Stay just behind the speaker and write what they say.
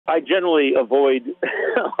I generally avoid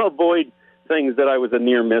things that I was a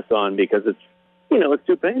near miss on because it's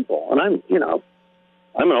too painful, and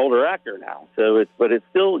I'm an older actor now, so it's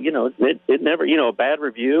still it never a bad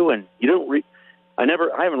review, and you don't I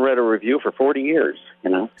haven't read a review for 40 years.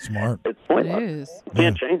 Smart. It's pointless. You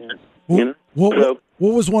can't change it. What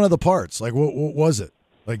was one of the parts? Like what was it?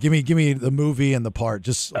 Like give me the movie and the part.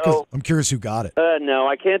 Just because I'm curious who got it. No,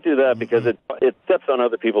 I can't do that because it steps on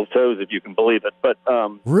other people's toes, if you can believe it. But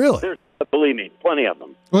really, believe me, plenty of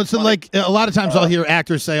them. Well, so like a lot of times I'll hear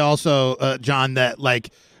actors say also, John, that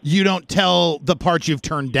like you don't tell the parts you've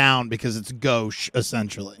turned down because it's gauche,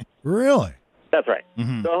 essentially. Really? That's right.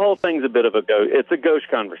 Mm-hmm. The whole thing's a bit of a gauche. It's a gauche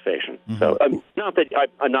conversation. Mm-hmm. So not that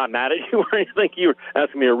I'm not mad at you or anything. You're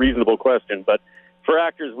asking me a reasonable question, but for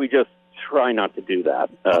actors, we just try not to do that.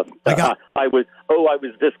 I was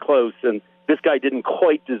this close, and this guy didn't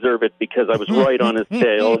quite deserve it because I was right on his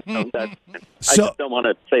tail. I just don't want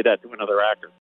to say that to another actor.